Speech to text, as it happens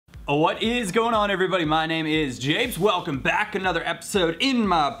What is going on, everybody? My name is Japes. Welcome back. Another episode in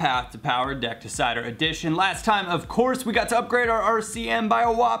my Path to Power Deck Decider edition. Last time, of course, we got to upgrade our RCM by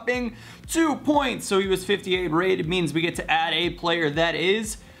a whopping 2 points. So he was 58 rated, means we get to add a player that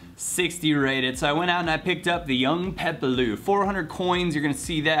is 60 rated. So I went out and I picked up the young Pepelu. 400 coins, you're gonna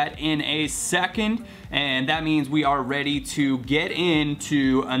see that in a second. And that means we are ready to get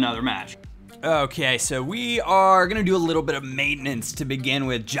into another match. Okay, so we are gonna do a little bit of maintenance to begin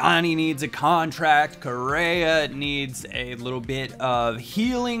with. Johnny needs a contract. Correa needs a little bit of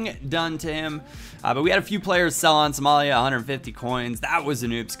healing done to him. But we had a few players sell on Somalia, 150 coins. That was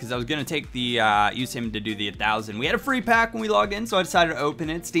an oops, because I was gonna take the, use him to do the 1,000. We had a free pack when we logged in, so I decided to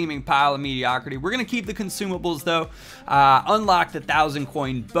open it. Steaming pile of mediocrity. We're gonna keep the consumables though. Unlock the 1,000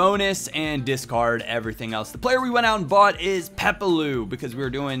 coin bonus and discard everything else. The player we went out and bought is Pepelu, because we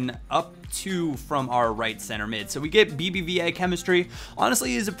were doing up 2 from our right center mid. So we get BBVA chemistry. Honestly,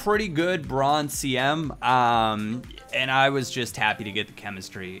 he's a pretty good bronze CM. And I was just happy to get the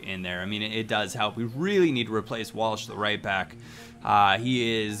chemistry in there. I mean, it does help. We really need to replace Walsh, the right back.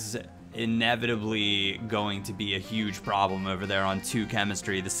 He is inevitably going to be a huge problem over there on 2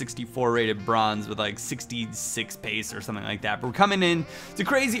 chemistry. The 64 rated bronze with like 66 pace or something like that. But we're coming in to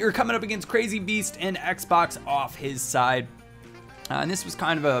crazy, or coming up against Crazy Beast and Xbox off his side. And this was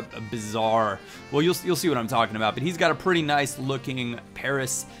kind of a bizarre, well, you'll see what I'm talking about, but he's got a pretty nice looking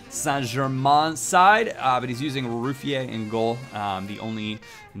Paris Saint-Germain side, but he's using Ruffier in goal, the only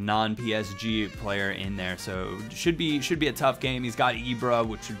non-PSG player in there, so should be a tough game. He's got Ibra,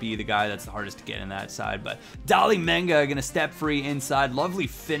 which would be the guy that's the hardest to get in that side, but Dali Menga gonna step free inside. Lovely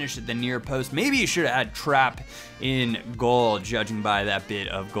finish at the near post. Maybe he should have had Trap in goal, judging by that bit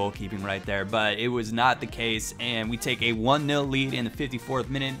of goalkeeping right there, but it was not the case, and we take a 1-0 lead in the 54th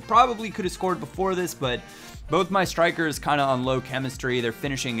minute. Probably could have scored before this, but both my strikers kind of on low chemistry. Their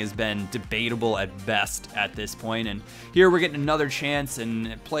finishing has been debatable at best at this point, and here we're getting another chance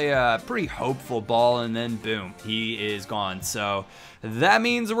and play a pretty hopeful ball, and then boom, he is gone. So that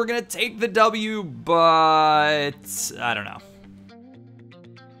means we're gonna take the W, but I don't know.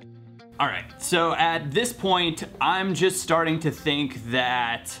 All right, so at this point, I'm just starting to think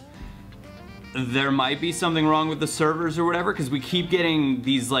that there might be something wrong with the servers or whatever, because we keep getting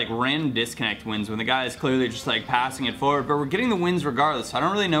these like random disconnect wins when the guy is clearly just like passing it forward, but we're getting the wins regardless, so I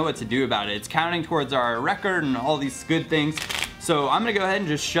don't really know what to do about it. It's counting towards our record and all these good things. So I'm gonna go ahead and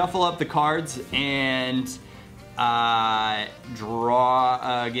just shuffle up the cards and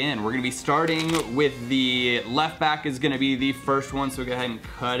draw again. We're gonna be starting with the left back is gonna be the first one, so we'll go ahead and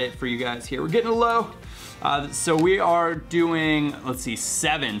cut it for you guys here. We're getting a low. So we are doing, let's see,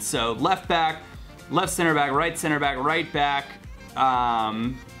 7. So left back, left center back, right back,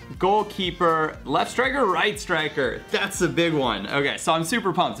 goalkeeper, left striker, right striker. That's a big one. Okay, so I'm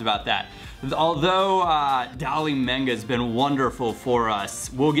super pumped about that. Although Dali Menga has been wonderful for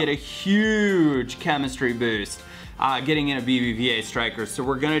us, we'll get a huge chemistry boost getting in a BBVA striker. So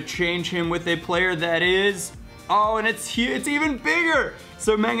we're gonna change him with a player that is, oh, and it's even bigger.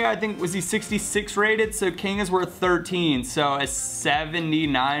 So Menga, I think, was he 66 rated? So King is worth 13. So a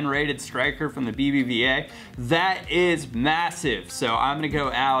 79 rated striker from the BBVA. That is massive. So I'm gonna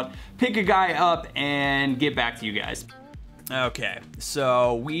go out, pick a guy up, and get back to you guys. Okay,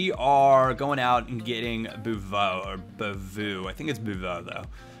 so we are going out and getting Bouveau, or Bavou. I think it's Bouveau though.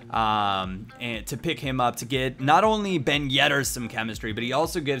 And to pick him up to get not only Ben Yedder some chemistry, but he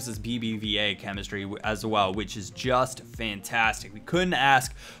also gives us BBVA chemistry as well, which is just fantastic. We couldn't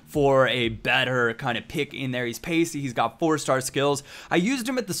ask for a better kind of pick in there. He's pacey, he's got 4-star skills. I used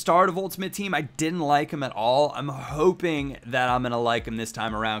him at the start of Ultimate Team. I didn't like him at all. I'm hoping that I'm gonna like him this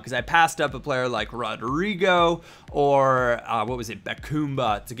time around, because I passed up a player like Rodrigo or what was it,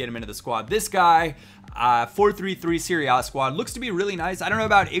 Bakumba, to get him into the squad. This guy, 4-3-3 Serie A squad, looks to be really nice. I don't know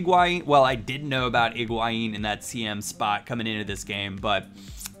about Higuain. Well, I did know about Higuain in that CM spot coming into this game, but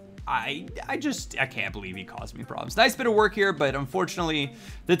I can't believe he caused me problems. Nice bit of work here, but unfortunately,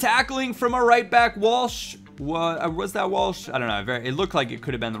 the tackling from a right back, Walsh, was that Walsh? I don't know. It looked like it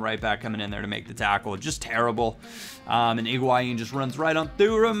could have been the right back coming in there to make the tackle. Just terrible. And Higuain just runs right on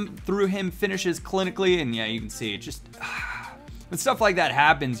through him, finishes clinically, and yeah, you can see it just. When stuff like that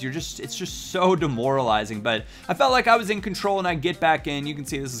happens, it's just so demoralizing, but I felt like I was in control and I get back in. You can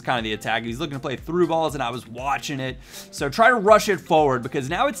see this is kind of the attack. He's looking to play through balls and I was watching it. So try to rush it forward, because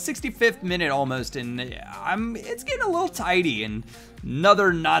now it's 65th minute almost, and it's getting a little tighty, and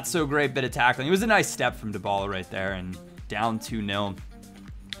another not so great bit of tackling. It was a nice step from Dybala right there, and down 2-0.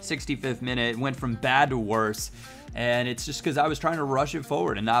 65th minute, went from bad to worse. and it's just because I was trying to rush it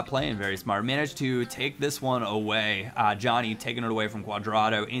forward and not playing very smart. Managed to take this one away. Johnny taking it away from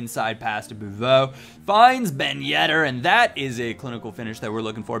Cuadrado, inside pass to Bouveau, finds Ben Yedder, and that is a clinical finish that we're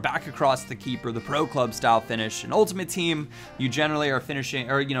looking for. Back across the keeper, the pro club style finish. An Ultimate Team, you generally are finishing,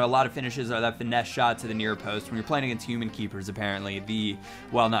 or a lot of finishes are that finesse shot to the near post. When you're playing against human keepers, apparently the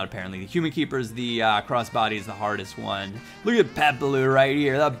human keepers, the crossbody is the hardest one. Look at Pepelu right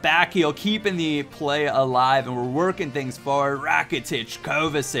here, the back heel keeping the play alive, and we're working things forward. Rakitic,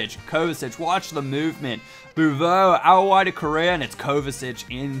 Kovacic, watch the movement. Bouveau out wide to Correa, and it's Kovacic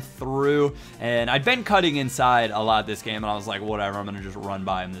in through. And I'd been cutting inside a lot this game, and I was like, whatever, I'm gonna just run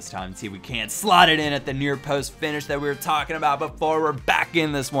by him this time and see if we can't slot it in at the near post finish that we were talking about before. We're back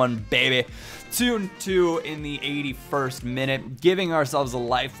in this one, baby. 2-2 in the 81st minute, giving ourselves a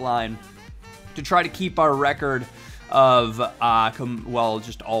lifeline to try to keep our record of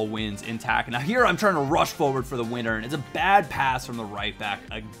just all wins intact. Now here I'm trying to rush forward for the winner, and it's a bad pass from the right back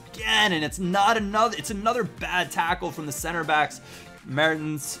again, and it's another bad tackle from the center backs.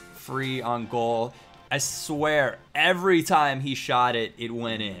 Mertens free on goal. I swear every time he shot it, it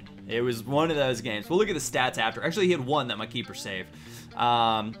went in. It was one of those games. We'll look at the stats after. Actually, he had one that my keeper saved.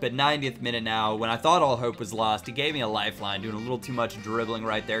 But 90th minute now, when I thought all hope was lost, he gave me a lifeline, doing a little too much dribbling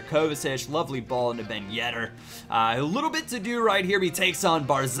right there. Kovacic, lovely ball into Ben Yedder. A little bit to do right here, but he takes on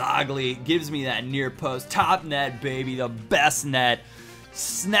Barzagli, gives me that near post, top net, baby, the best net,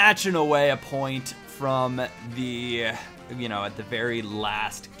 snatching away a point from the, at the very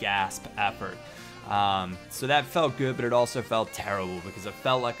last gasp effort. So that felt good, but it also felt terrible because it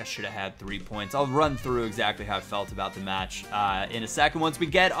felt like I should have had 3 points. I'll run through exactly how I felt about the match in a second. Once we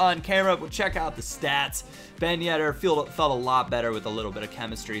get on camera, we'll check out the stats. Ben Yedder felt a lot better with a little bit of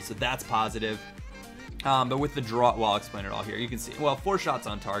chemistry, so that's positive. But with the draw, well, I'll explain it all here. You can see, 4 shots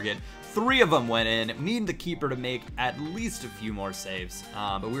on target. 3 of them went in. Need the keeper to make at least a few more saves.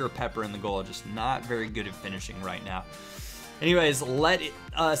 But we were peppering the goal, just not very good at finishing right now. Anyways, let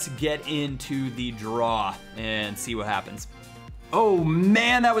us get into the draw and see what happens. Oh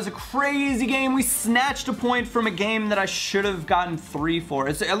man, that was a crazy game. We snatched a point from a game that I should have gotten 3 for.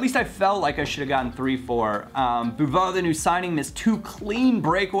 At least I felt like I should have gotten 3 for. Bouveau, the new signing, missed 2 clean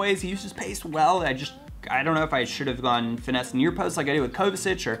breakaways. He used his pace well. I don't know if I should have gone finesse near post like I did with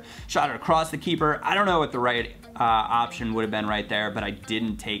Kovacic or shot it across the keeper. I don't know what the right option would have been right there, but I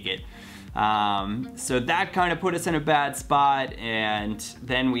didn't take it. So that kind of put us in a bad spot, and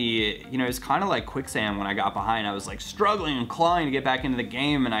then it was kind of like quicksand when I got behind. I was like struggling and clawing to get back into the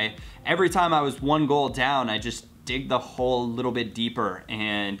game, and every time I was 1 goal down, I just dig the hole a little bit deeper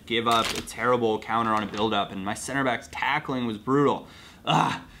and give up a terrible counter on a build-up, and my center back's tackling was brutal.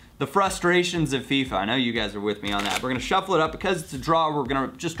 The frustrations of FIFA. I know you guys are with me on that. We're gonna shuffle it up because it's a draw. We're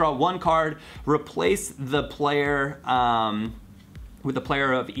gonna just draw 1 card, replace the player with a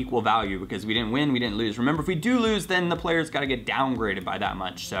player of equal value, because we didn't win, we didn't lose. Remember, if we do lose, then the player's got to get downgraded by that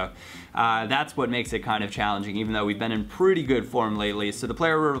much. So that's what makes it kind of challenging, even though we've been in pretty good form lately. So the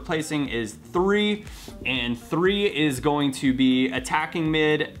player we're replacing is 3, and 3 is going to be attacking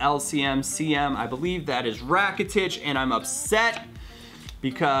mid, LCM, CM. I believe that is Rakitic, and I'm upset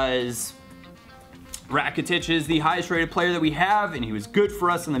because Rakitic is the highest rated player that we have, and he was good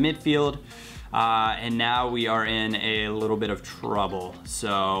for us in the midfield. And now we are in a little bit of trouble.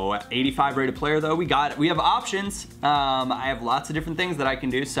 So 85 rated player though, we have options. I have lots of different things that I can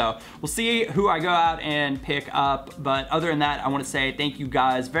do, so we'll see who I go out and pick up. But other than that, I want to say thank you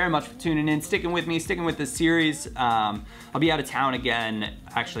guys very much for tuning in, sticking with me, sticking with this series. I'll be out of town again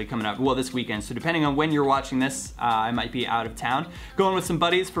actually coming up, well, this weekend, so depending on when you're watching this, I might be out of town going with some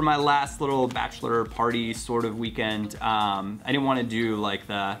buddies for my last little bachelor party sort of weekend. I didn't want to do like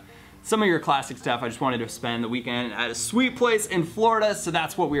some of your classic stuff. I just wanted to spend the weekend at a sweet place in Florida, so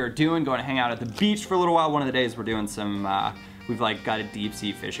that's what we are doing, going to hang out at the beach for a little while. One of the days we're doing some, we've got a deep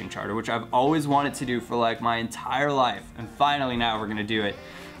sea fishing charter, which I've always wanted to do for my entire life, and finally now we're gonna do it.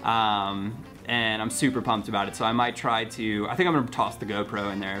 And I'm super pumped about it, so I might try to, I think I'm gonna toss the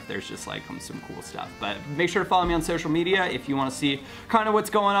GoPro in there if there's just some cool stuff. But make sure to follow me on social media if you wanna see kind of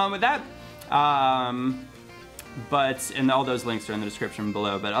what's going on with that. And all those links are in the description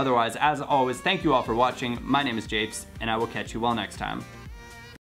below. But otherwise, as always, thank you all for watching. My name is Japes, and I will catch you all next time.